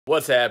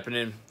What's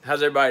happening?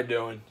 How's everybody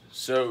doing?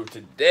 So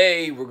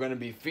today we're going to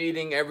be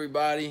feeding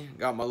everybody.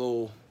 Got my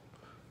little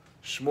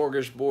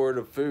smorgasbord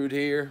of food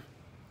here.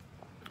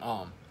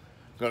 Going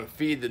to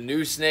feed the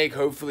new snake.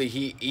 Hopefully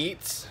he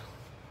eats.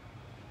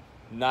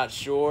 Not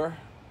sure.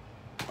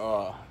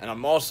 And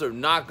I'm also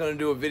not going to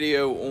do a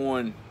video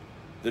on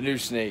the new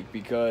snake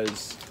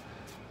because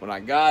when I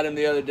got him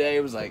the other day,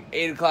 it was like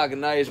 8 o'clock at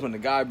night is when the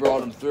guy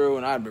brought him through,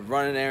 and I'd been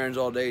running errands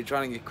all day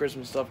trying to get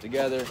Christmas stuff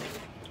together.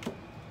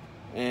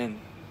 And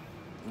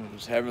I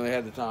just haven't really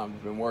had the time.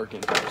 I've been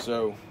working.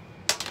 So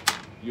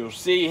you'll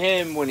see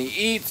him when he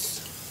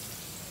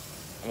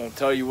eats. I won't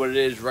tell you what it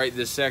is right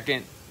this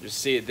second. Just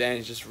see it then.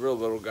 He's just a real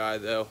little guy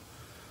though.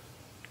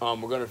 We're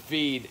going to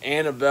feed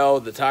Annabelle,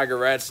 the tiger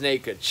rat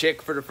snake, a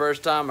chick for the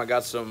first time. I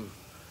got some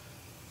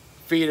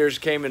feeders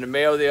came in the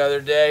mail the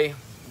other day.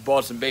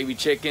 Bought some baby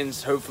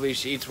chickens. Hopefully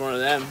she eats one of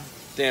them.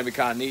 Think it'd be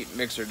kind of neat.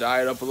 Mix her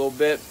diet up a little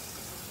bit.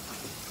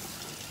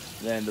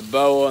 Then the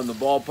boa and the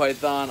ball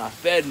python. I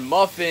fed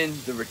Muffin,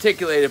 the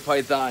reticulated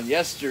python,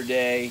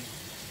 yesterday.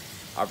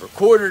 I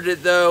recorded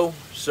it though,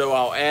 so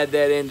I'll add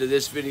that into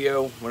this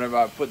video whenever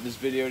I put this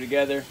video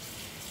together.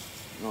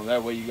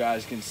 That way you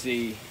guys can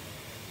see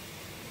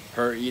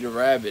her eat a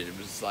rabbit. It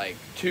was like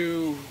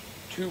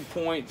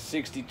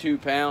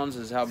 2.62 pounds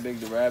is how big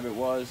the rabbit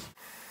was.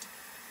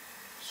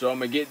 So I'm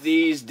gonna get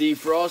these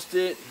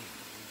defrosted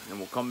and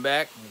we'll come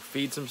back and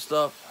feed some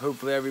stuff.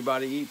 Hopefully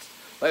everybody eats.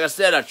 Like I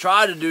said, I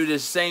tried to do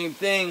this same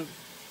thing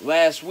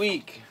last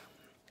week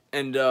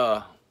and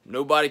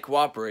nobody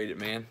cooperated,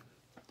 man.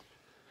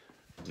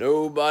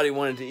 Nobody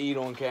wanted to eat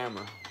on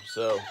camera.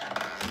 So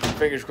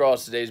fingers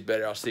crossed today's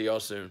better. I'll see y'all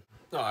soon.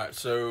 Alright,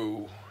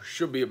 so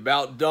should be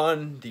about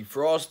done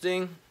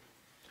defrosting.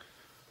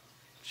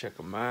 Check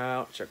them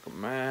out, check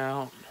them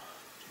out.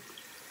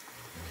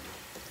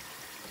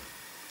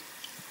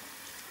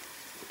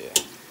 Yeah,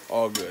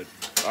 all good.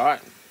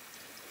 Alright,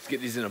 let's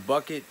get these in a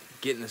bucket,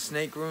 get in the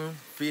snake room,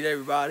 feed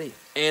everybody.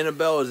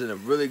 Annabelle is in a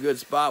really good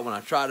spot. When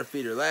I tried to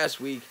feed her last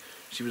week,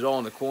 she was all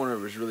in the corner. It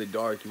was really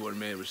dark. You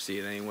wouldn't have been able to see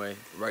it anyway.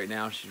 Right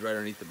now, she's right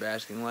underneath the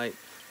basking light,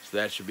 so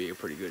that should be a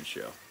pretty good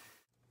show.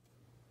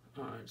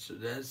 Alright, so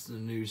that's the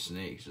new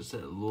snake. Just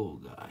that little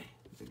guy.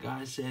 The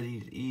guy said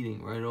he's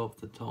eating right off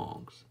the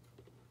tongs.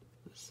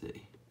 Let's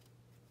see.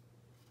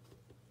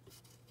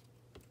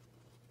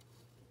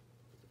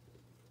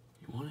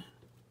 You want it?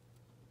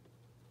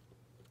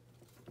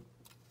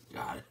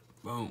 Got it.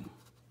 Boom.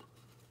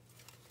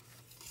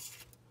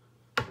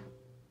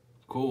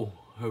 Cool.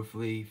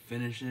 Hopefully he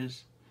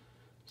finishes.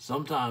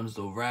 Sometimes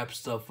they'll wrap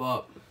stuff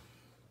up,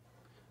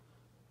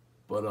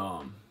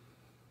 but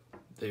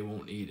they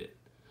won't eat it.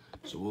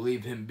 So we'll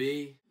leave him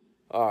be.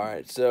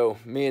 Alright, so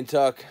me and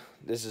Tuck,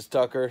 this is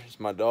Tucker, it's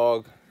my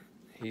dog.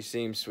 He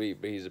seems sweet,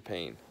 but he's a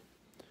pain.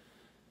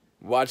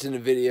 Watching the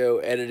video,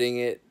 editing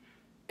it,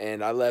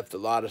 and I left a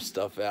lot of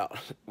stuff out,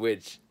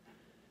 which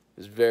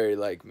is very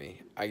like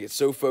me. I get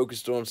so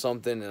focused on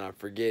something and I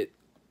forget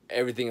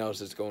everything else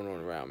that's going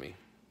on around me.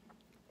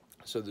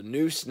 So the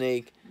new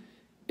snake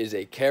is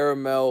a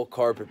caramel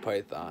carpet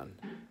python.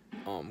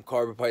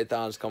 Carpet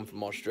pythons come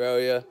from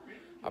Australia.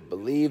 I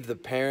believe the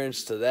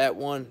parents to that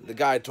one, the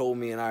guy told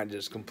me and I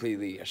just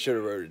completely, I should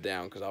have wrote it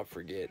down because I'll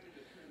forget.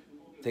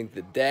 I think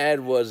the dad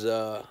was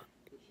a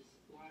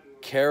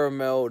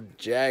caramel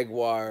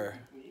jungle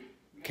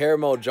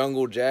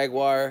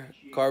jaguar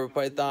carpet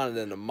python, and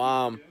then the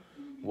mom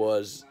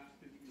was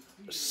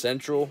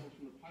central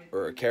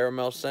or a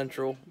caramel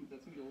central.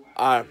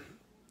 I'm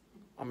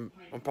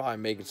probably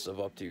making stuff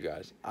up to you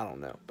guys. I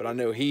don't know, but I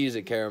know he's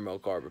a caramel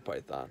carpet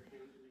python.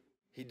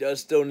 He does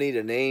still need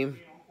a name.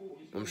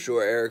 I'm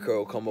sure Erica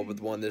will come up with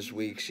one this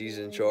week. She's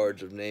in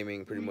charge of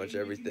naming pretty much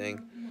everything.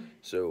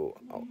 So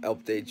I'll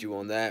update you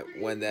on that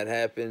when that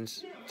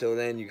happens. Till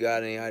then, you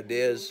got any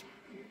ideas?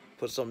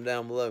 Put something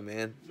down below,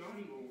 man.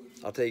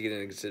 I'll take it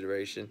into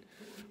consideration.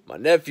 My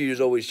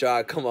nephews always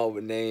try to come up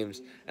with names,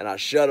 and I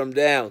shut them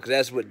down because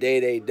that's what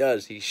Day-Day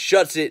does. He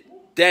shuts it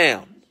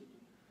down.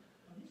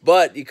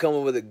 But you come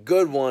up with a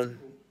good one,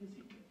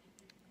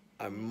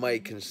 I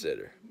might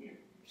consider.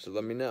 So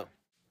let me know.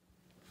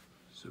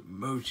 So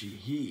Mochi,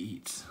 he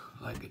eats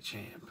like a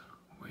champ.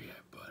 Where you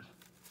at, bud?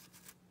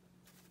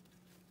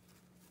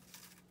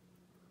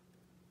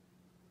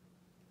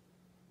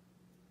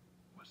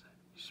 What's that?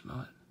 You smell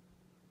it?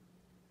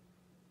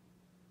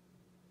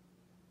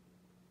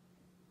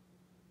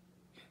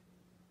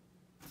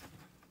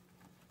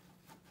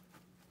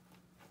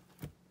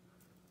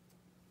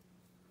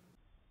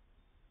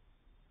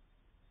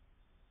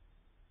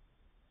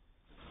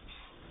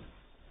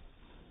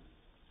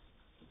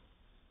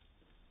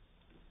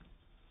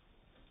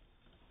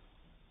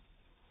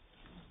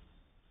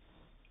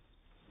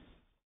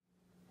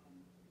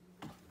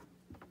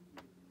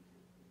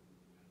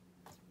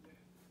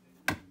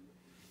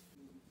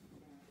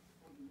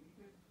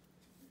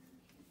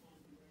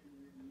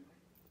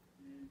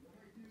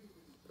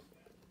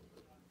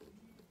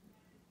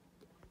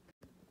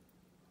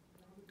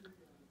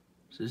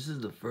 So this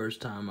is the first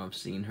time I've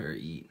seen her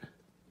eat.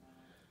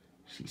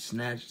 She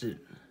snatched it.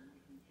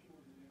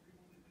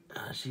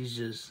 She's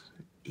just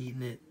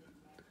eating it.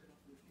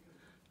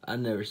 I've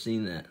never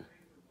seen that.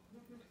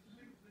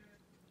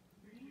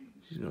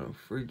 She's gonna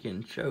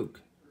freaking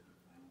choke.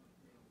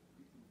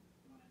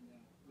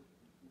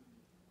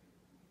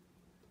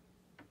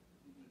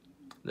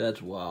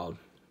 That's wild.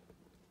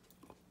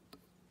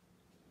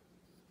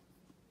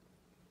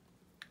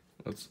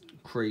 That's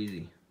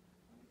crazy.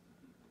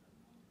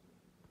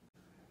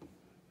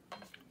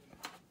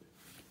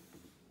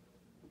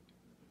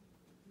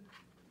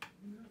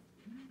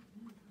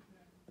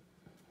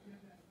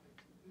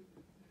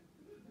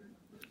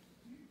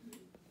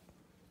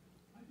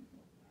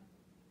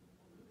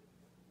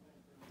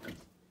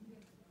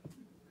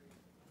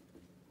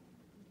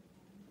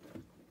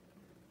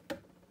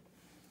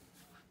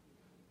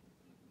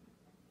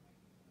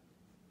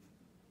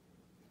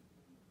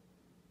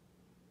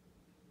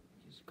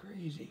 It's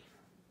crazy.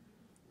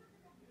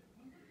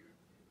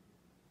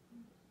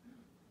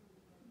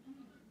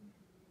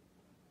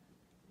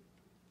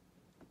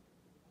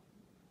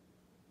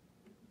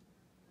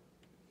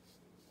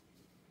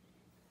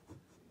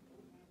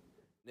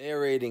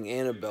 Narrating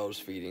Annabelle's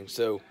feeding.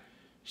 So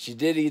she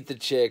did eat the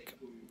chick.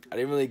 I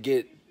didn't really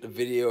get the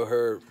video of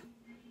her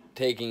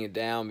taking it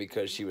down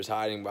because she was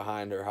hiding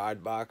behind her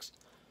hide box.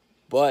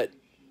 But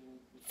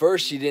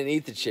first she didn't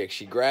eat the chick.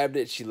 She grabbed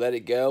it, she let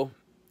it go,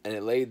 and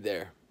it laid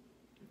there.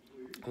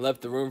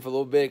 Left the room for a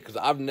little bit because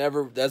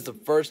that's the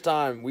first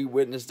time we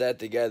witnessed that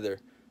together,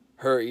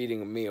 her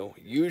eating a meal.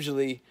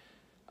 Usually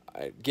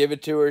I give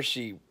it to her,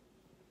 she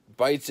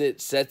bites it,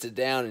 sets it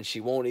down, and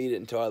she won't eat it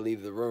until I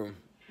leave the room.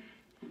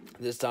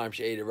 This time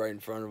she ate it right in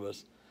front of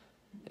us.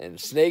 And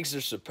snakes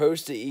are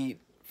supposed to eat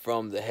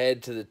from the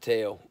head to the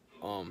tail.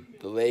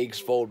 The legs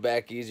fold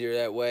back easier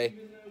that way.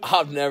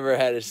 I've never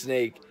had a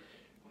snake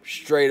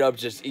straight up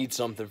just eat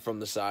something from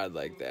the side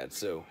like that.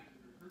 So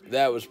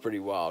that was pretty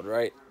wild,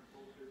 right?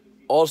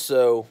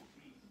 Also,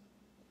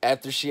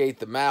 after she ate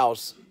the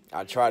mouse,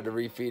 I tried to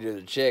refeed her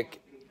the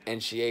chick,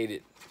 and she ate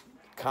it.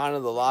 Kind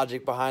of the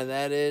logic behind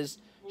that is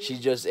she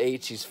just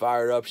ate, she's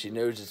fired up, she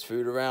knows it's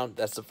food around.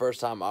 That's the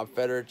first time I've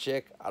fed her a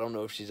chick. I don't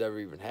know if she's ever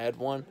even had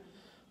one.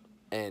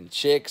 And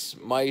chicks,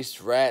 mice,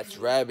 rats,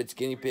 rabbits,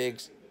 guinea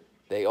pigs,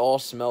 they all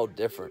smell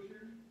different.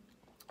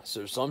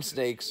 So some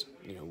snakes,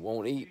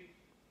 won't eat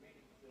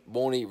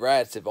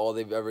rats if all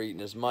they've ever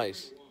eaten is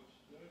mice.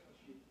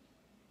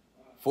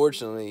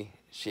 Fortunately,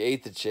 she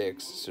ate the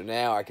chicks, so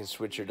now I can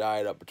switch her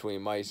diet up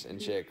between mice and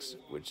chicks,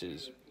 which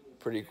is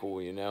pretty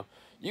cool,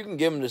 You can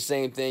give them the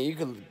same thing. You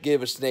can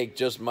give a snake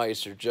just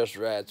mice or just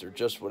rats or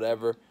just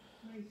whatever,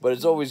 but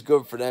it's always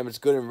good for them. It's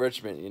good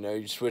enrichment,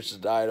 You switch the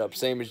diet up,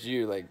 same as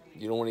you. Like,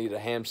 you don't want to eat a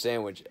ham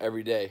sandwich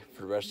every day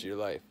for the rest of your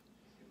life.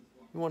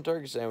 You want a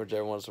turkey sandwich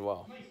every once in a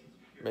while.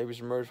 Maybe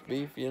some roast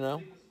beef,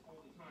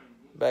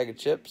 Bag of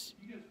chips,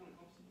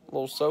 a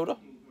little soda.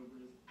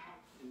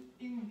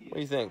 What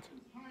do you think?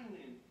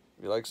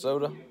 You like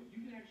soda?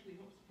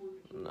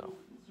 No.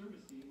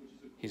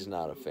 He's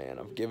not a fan.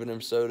 I've given him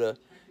soda.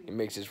 He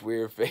makes this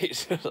weird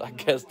face. I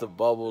guess the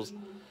bubbles.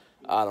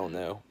 I don't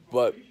know.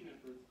 But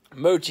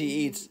Mochi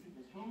eats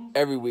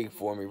every week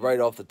for me,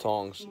 right off the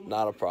tongs.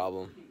 Not a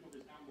problem.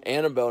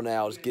 Annabelle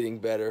now is getting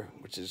better,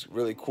 which is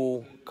really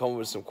cool. Coming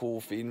with some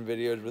cool feeding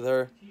videos with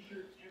her.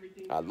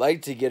 I'd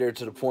like to get her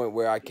to the point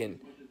where I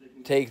can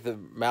take the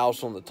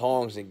mouse on the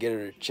tongs and get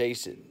her to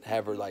chase it.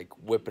 Have her like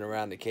whipping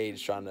around the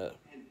cage trying to,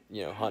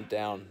 hunt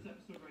down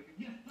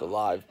the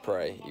live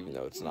prey, even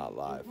though it's not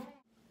live.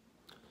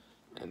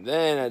 And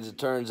then, as it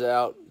turns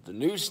out, the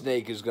new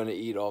snake is going to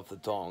eat off the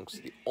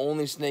tongs. The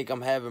only snake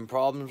I'm having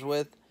problems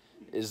with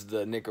is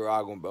the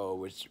Nicaraguan boa,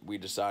 which we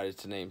decided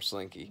to name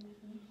Slinky.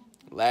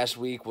 Last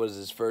week was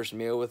his first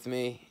meal with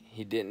me.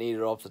 He didn't eat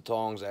it off the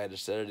tongs. I had to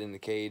set it in the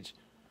cage.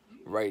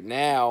 Right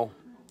now,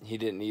 he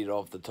didn't eat it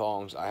off the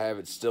tongs. I have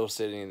it still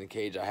sitting in the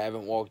cage. I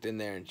haven't walked in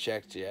there and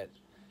checked yet.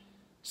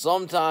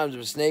 Sometimes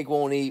if a snake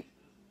won't eat,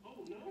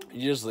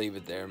 you just leave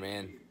it there,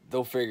 man.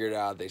 They'll figure it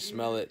out. They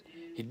smell it.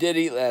 He did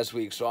eat last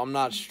week, so I'm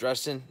not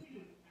stressing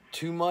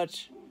too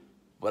much.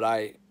 But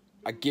I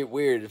get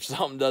weird. If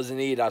something doesn't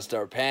eat, I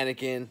start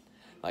panicking.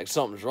 Like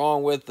something's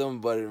wrong with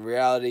him. But in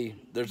reality,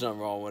 there's nothing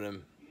wrong with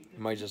him. He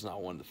might just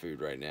not want the food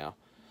right now.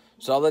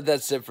 So I'll let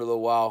that sit for a little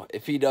while.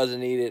 If he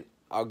doesn't eat it,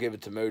 I'll give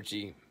it to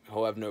Mochi.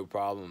 He'll have no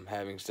problem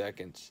having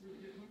seconds.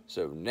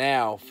 So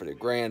now, for the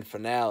grand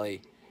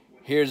finale,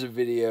 here's a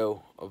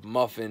video of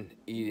Muffin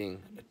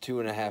eating a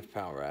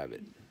 2.5-pound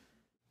rabbit.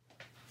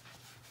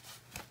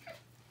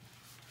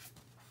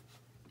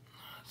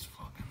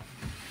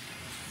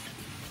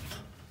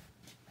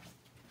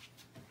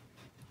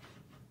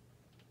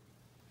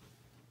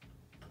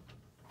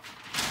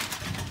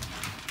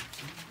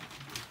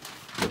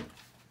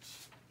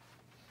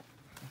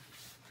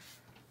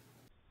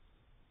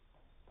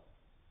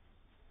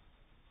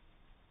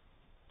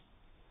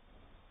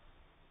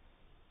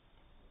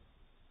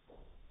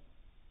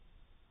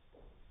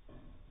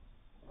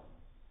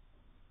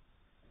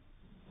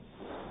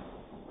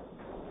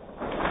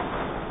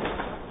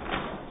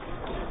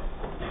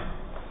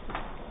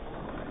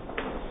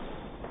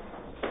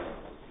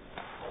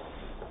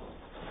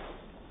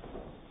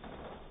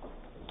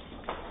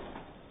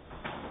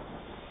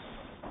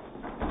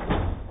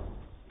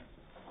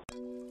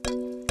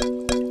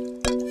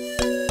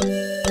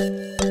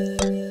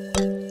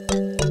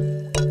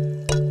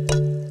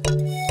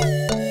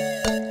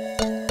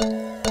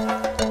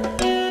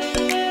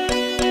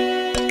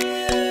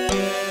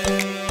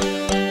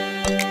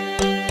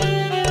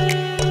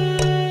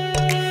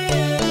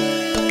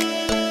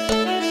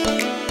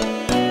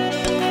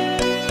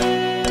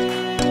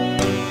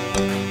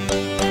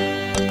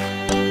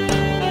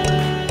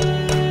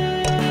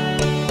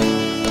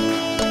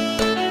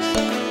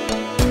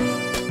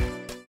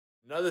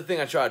 Another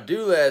thing I tried to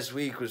do last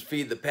week was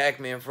feed the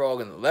Pac-Man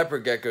frog and the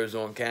leopard geckos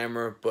on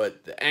camera,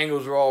 but the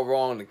angles were all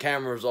wrong, the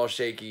camera was all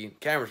shaky. The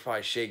camera's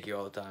probably shaky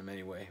all the time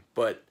anyway,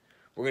 but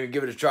we're going to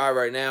give it a try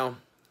right now,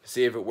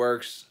 see if it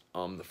works.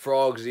 The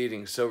frog's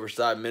eating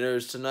silver-side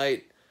minnows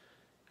tonight.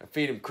 I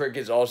feed him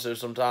crickets also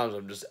sometimes.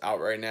 I'm just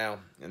out right now.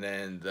 And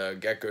then the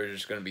geckos are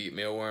just going to be eating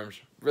mealworms.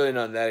 Really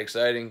not that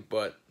exciting,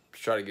 but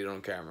let's try to get it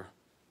on camera.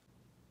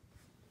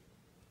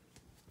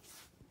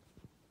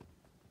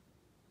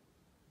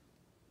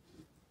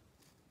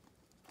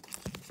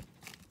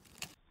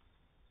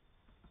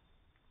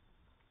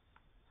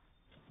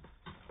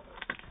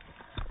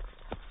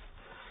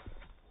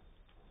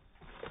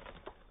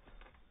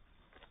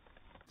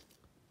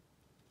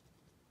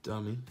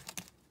 Dummy.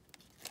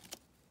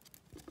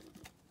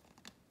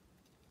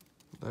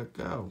 Let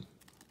go.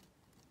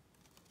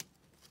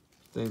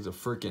 This thing's a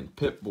freaking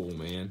pit bull,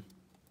 man.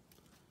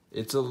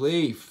 It's a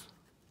leaf.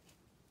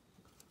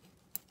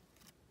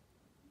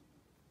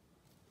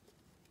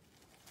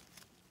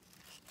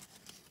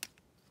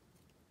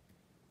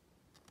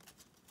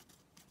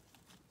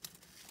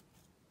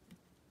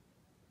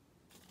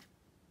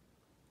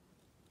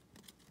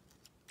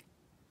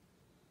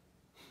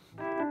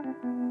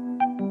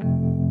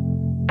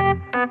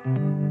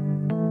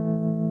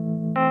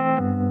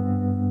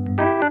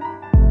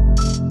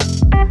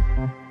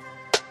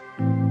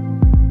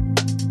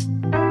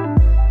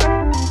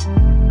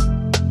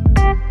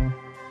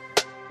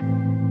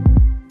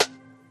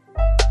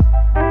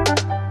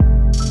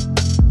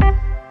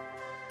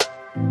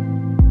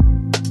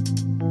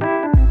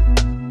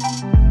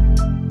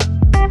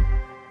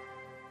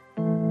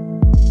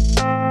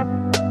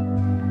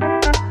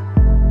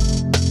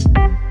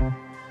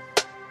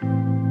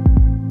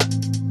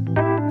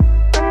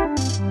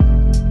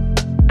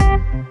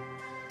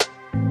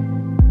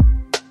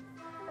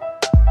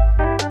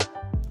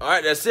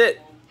 Alright, that's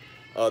it.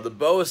 The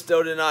boa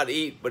still did not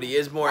eat, but he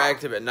is more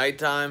active at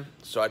nighttime.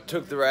 So I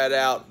took the rat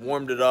out,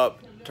 warmed it up,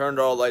 turned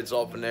all the lights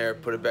off in there,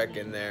 put it back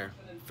in there.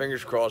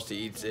 Fingers crossed he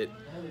eats it.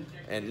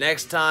 And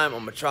next time,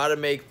 I'm going to try to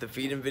make the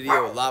feeding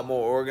video a lot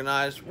more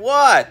organized.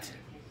 What?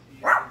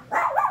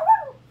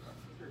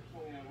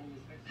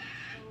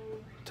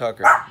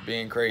 Tucker,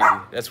 being crazy.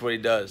 That's what he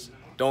does.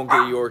 Don't get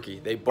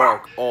Yorkie. They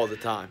bark all the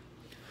time.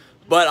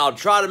 But I'll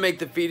try to make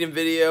the feeding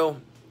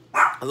video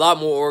a lot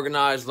more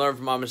organized, learn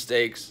from my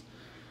mistakes.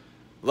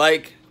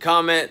 Like,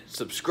 comment,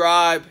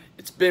 subscribe.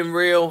 It's been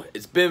real.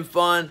 It's been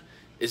fun.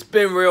 It's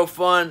been real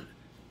fun.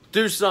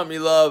 Do something you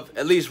love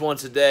at least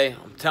once a day.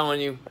 I'm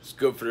telling you, it's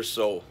good for the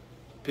soul.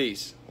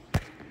 Peace.